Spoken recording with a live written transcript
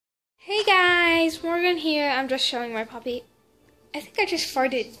Hey guys, Morgan here. I'm just showing my puppy. I think I just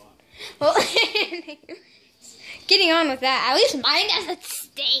farted. Well, getting on with that. At least mine doesn't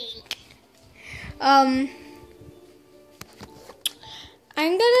stink. I'm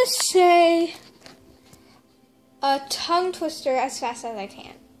gonna say a tongue twister as fast as I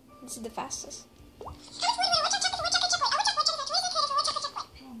can. This is the fastest.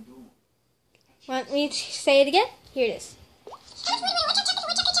 Want me to say it again? Here it is.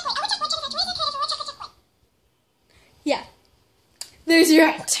 Yeah, there's your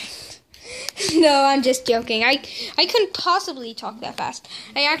answer. No, I'm just joking. I couldn't possibly talk that fast.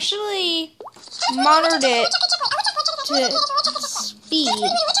 I actually monitored it to speed.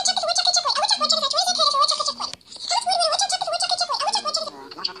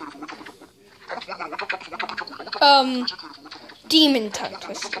 Demon tongue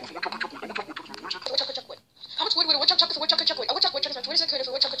twister.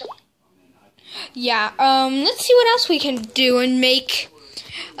 Yeah, let's see what else we can do and make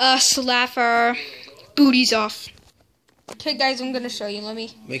us laugh our booties off. Okay, guys, I'm gonna show you. Let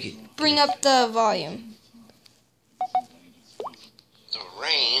me bring up the volume. The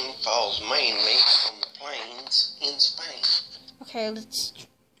rain falls mainly on the plains in Spain. Okay, let's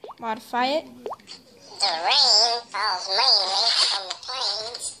modify it. The rain falls mainly on the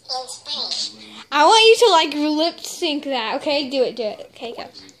plains in Spain. I want you to, like, lip sync that, okay? Do it. Okay, go.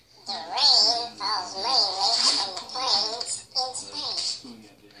 The rain falls mainly on the plains in Spain.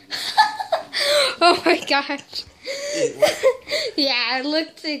 Oh my gosh. Yeah, it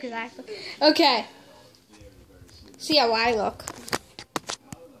looked exactly. Okay. See how I look.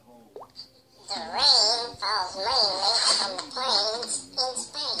 The rain falls mainly on the plains in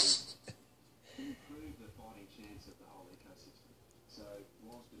Spain.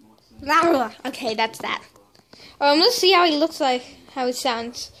 Okay, that's that. Let's see how he looks like, how he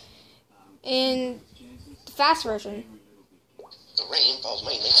sounds in the fast version. The rain falls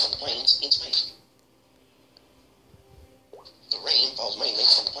mainly on the plains in Spain. The rain falls mainly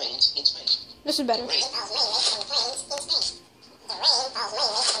on the plains in Spain. This is better. The rain falls mainly on the plains in Spain. The rain falls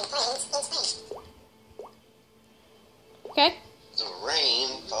mainly on the plains in Spain. Okay. The rain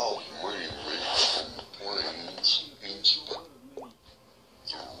falls mainly on the plains in Spain.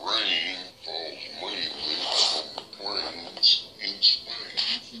 The rain falls mainly on the plains in Spain.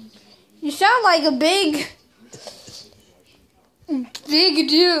 You sound like a big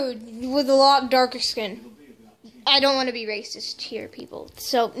dude with a lot darker skin. I don't want to be racist here, people.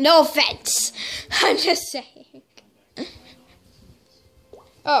 So, no offense. I'm just saying.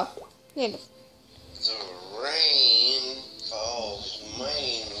 Oh, yeah. The rain falls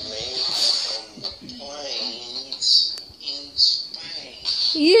mainly on the plains in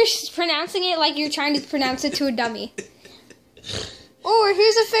Spain. You're pronouncing it like you're trying to pronounce it to a dummy. Or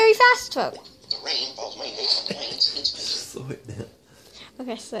here's a very fast vote. The rain falls mainly on the plains in Spain. Slow it down.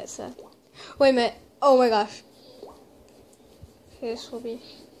 Okay, so. Wait a minute. Oh my gosh. Okay, this will be.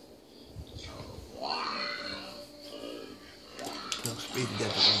 No, speed it down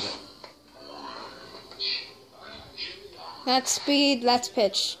a little bit. That's speed, that's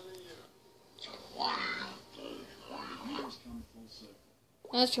pitch.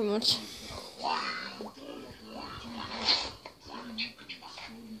 That's too much.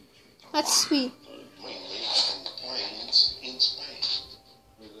 That's speed. Mainly on the plains in Spain.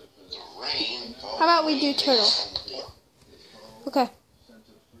 The rain falls How about we do mainly turtle? on the Okay.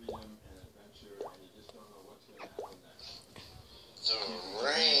 The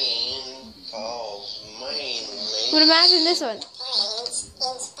rain falls mainly. But imagine this one. Plains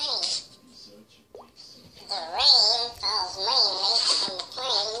in Spain. The rain falls mainly on the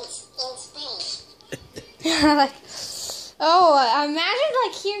plains in Spain. Like, oh, imagine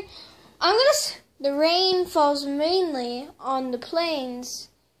like here. The rain falls mainly on the plains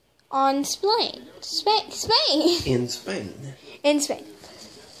on Spain. Spain. In Spain. In Spain.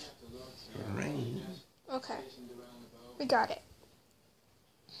 Rain. Okay. We got it.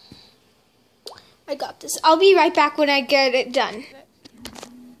 I got this. I'll be right back when I get it done.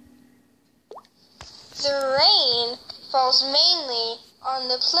 The rain falls mainly on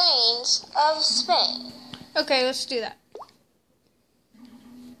the plains of Spain. Okay, let's do that.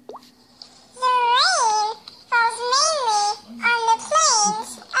 The rain falls mainly on the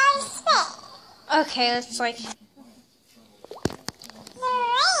plains of Spain. Okay, let's like. The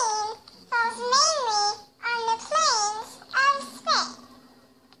rain falls mainly on the plains of Spain.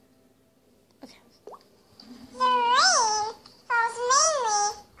 Okay. The rain falls mainly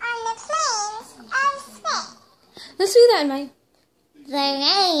on the plains of Spain. Let's do that in my. The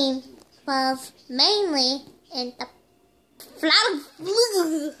rain falls mainly in the Okay.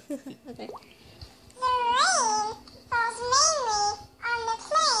 The rain falls mainly on the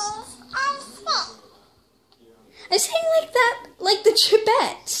plains of Spain. I sang like that, like the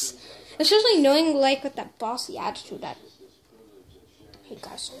Chibettes. Especially knowing like with that bossy attitude that. Hey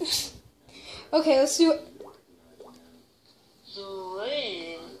guys. Okay, let's do it. The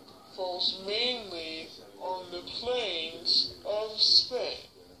rain falls mainly on the plains of Spain.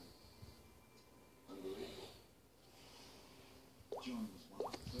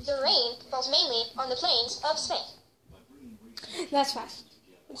 The rain falls mainly on the plains of Spain. That's fast.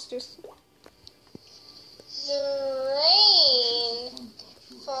 Let's do it. The rain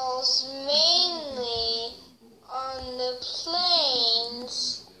falls mainly on the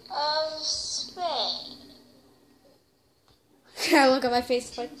plains of Spain. I look at my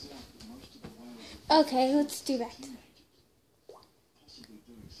face like. Okay, let's do that. The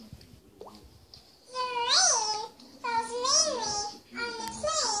rain falls mainly on the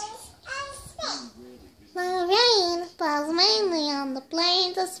plains of Spain. The rain falls mainly on the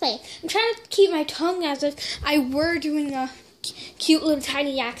plains of Spain. I'm trying to keep my tongue as if I were doing a cute little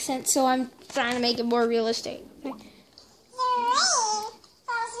tiny accent, so I'm trying to make it more realistic. Okay. The rain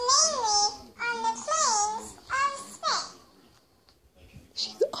falls mainly on the plains of Spain.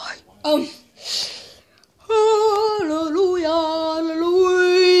 Hallelujah,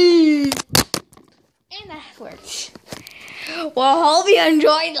 hallelujah. And that works. Well, hope you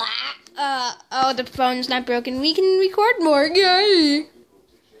enjoyed that. Oh, the phone's not broken. We can record more. Yay!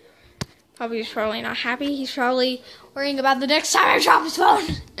 He's probably not happy. He's probably worrying about the next time I drop his phone.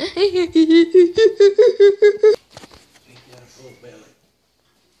 Think you got a full belly.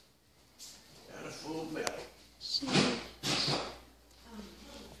 Got a full belly.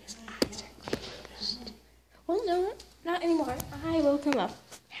 Well, no, not anymore. I woke him up.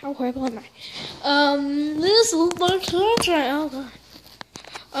 How horrible am I? This little children. Oh god.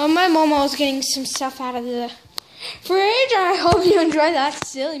 My mama was getting some stuff out of the fridge. I hope you enjoy that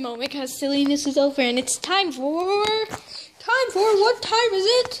silly moment because silliness is over and it's time for what time is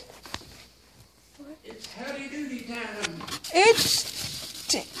it? It's howdy doody time.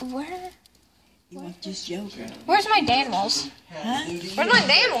 It's where? You was just joking. Where's my Danimals? Huh? Where's my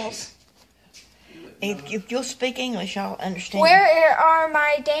Danimals? If you'll speak English, I'll understand. Where are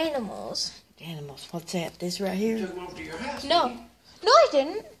my Danimals? Animals. What's that? This right here? Took them over to your house. No, I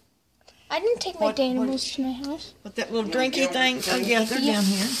didn't. I didn't take my What- Danimals to my house. With that little drinky thing? Oh, yeah, they're down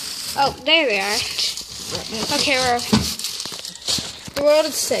here. Oh, there they are. Okay, the world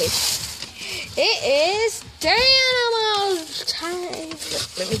is safe. It is Danimals time.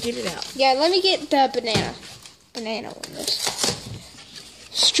 Let me get it out. Yeah, let me get the banana. Banana one.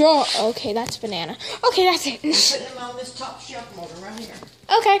 Straw. Okay, that's banana. Okay, that's it. Put them on this top shelf, Mother, right here.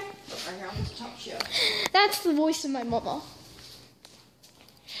 Okay, Right here on this top shelf. that's the voice of my mama.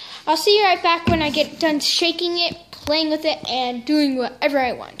 I'll see you right back when I get done shaking it, playing with it, and doing whatever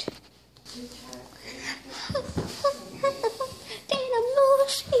I want.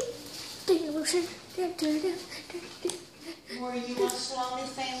 Maury, you want a salami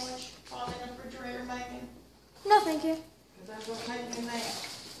sandwich while in the refrigerator making? No, thank you. Because that's what's taking that.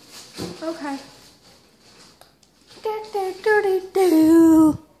 Okay.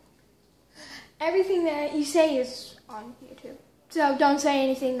 Everything that you say is on YouTube. So don't say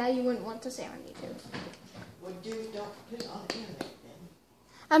anything that you wouldn't want to say on YouTube. Well, don't put it on the internet then.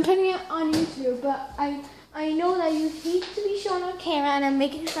 I'm putting it on YouTube, but I know that you hate to be shown on camera, and I'm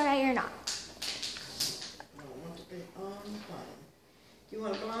making sure that you're not. I don't want to be on the plane. Do you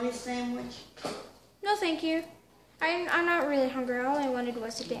want a bologna sandwich? No, thank you. I'm not really hungry. All I wanted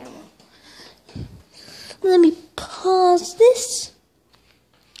was a Danimal. Let me pause this.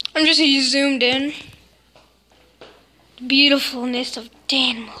 I'm just zoomed in. The beautifulness of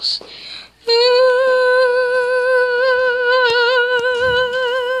Danimals.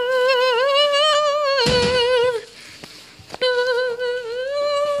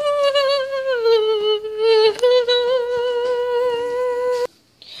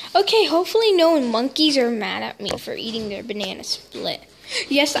 Okay, hopefully no monkeys are mad at me for eating their banana split.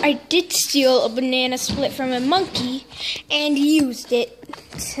 Yes, I did steal a banana split from a monkey and used it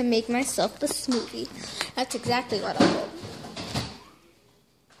to make myself a smoothie. That's exactly what I did.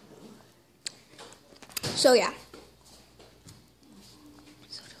 So yeah.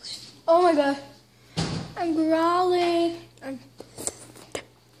 So delicious. Oh my god. I'm growling.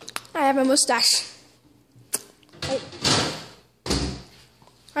 I have a mustache. Oh.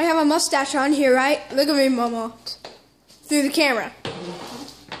 I have a mustache on here, right? Look at me, Mama. Through the camera.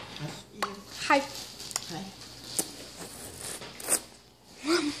 Hi. Hi.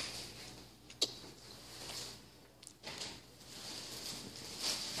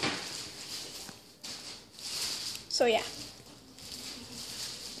 So yeah.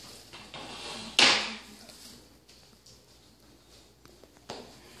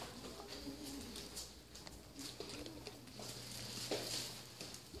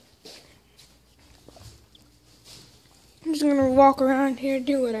 I'm just gonna walk around here,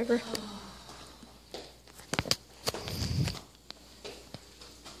 do whatever.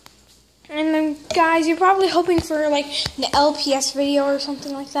 And then, guys, you're probably hoping for like an LPS video or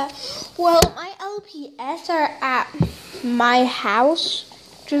something like that. Well, my LPS are at my house,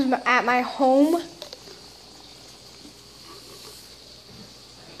 which is at my home.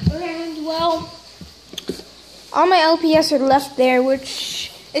 And well, all my LPS are left there,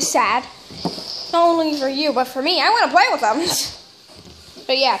 which is sad. Not only for you, but for me. I want to play with them.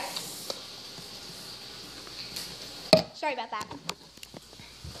 But yeah. Sorry about that.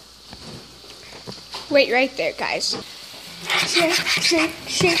 Wait right there, guys. Shake, shake,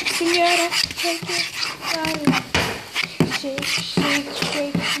 shake, senora. Shake it, body. Shake, shake,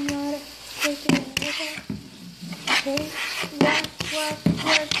 shake, senora. Shake it, shake,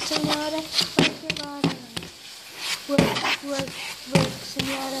 work, senora. Work your body. Work,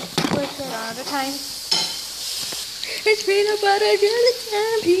 senora. Work it all the time. It's peanut butter jelly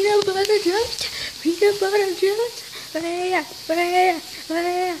time. Peanut butter jelly time. Peanut butter jelly time.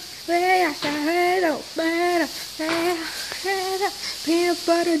 Peanut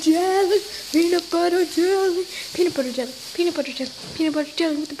butter jelly, peanut butter jelly, peanut butter jelly, peanut butter jelly, peanut butter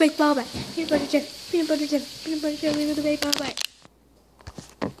jelly with the baked ball bag. Peanut butter jelly, peanut butter jelly, peanut butter jelly with the baked ball bag.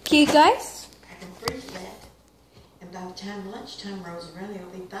 Okay, guys. I can freeze that. And by the time lunchtime rolls around, it'll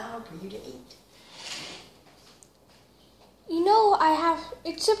be thawed for you to eat. You know,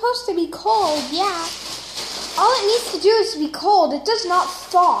 it's supposed to be cold, yeah. All it needs to do is to be cold. It does not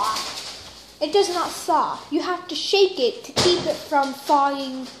thaw. It does not thaw. You have to shake it to keep it from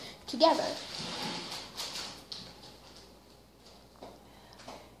thawing together.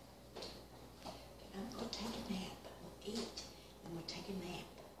 I'm going to take a nap. We'll eat and we'll take a nap.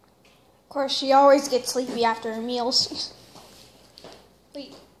 Of course, she always gets sleepy after her meals.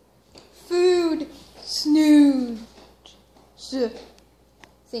 Wait. Food. Snooze.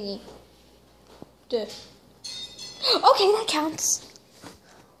 Thingy. Duh. Okay, that counts.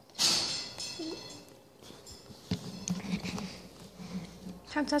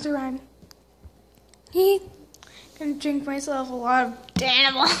 Counts as a rhyme. Gonna drink myself a lot of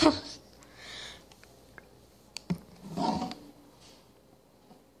animals.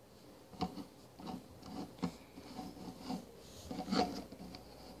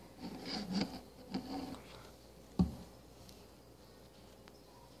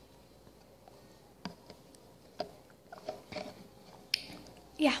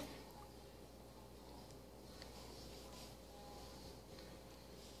 Yeah.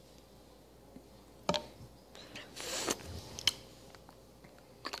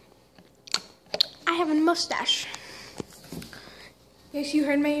 I have a mustache. Yes, you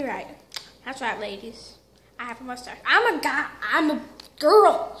heard me right. That's right, ladies. I have a mustache. I'm a guy. I'm a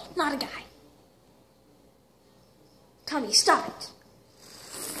girl, not a guy. Tommy, stop it.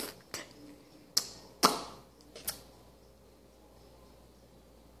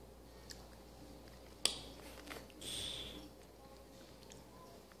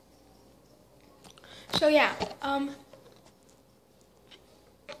 So yeah,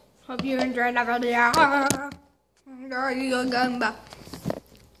 hope you enjoyed that video.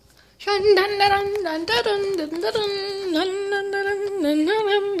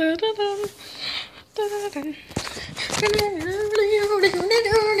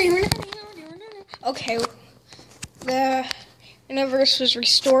 Okay, the universe was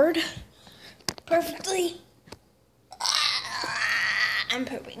restored perfectly. I'm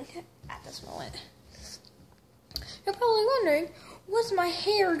pooping at this moment. You're probably wondering, what's my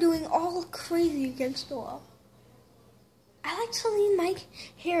hair doing all crazy against the wall? I like to lean my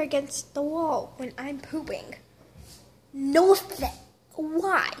hair against the wall when I'm pooping. No offense.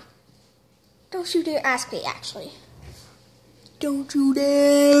 Why? Don't you dare ask me, actually. Don't you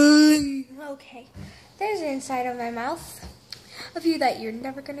dare. Okay. There's the inside of my mouth. A view that you're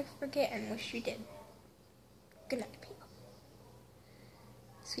never going to forget and wish you did. Good night, people.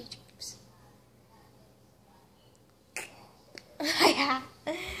 Sweet dreams. Yeah.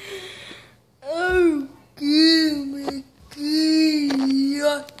 Oh, my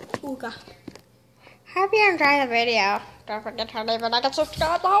God. Oh, God. Hope you enjoyed the video. Don't forget to leave a like and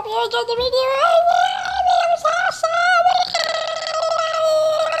subscribe.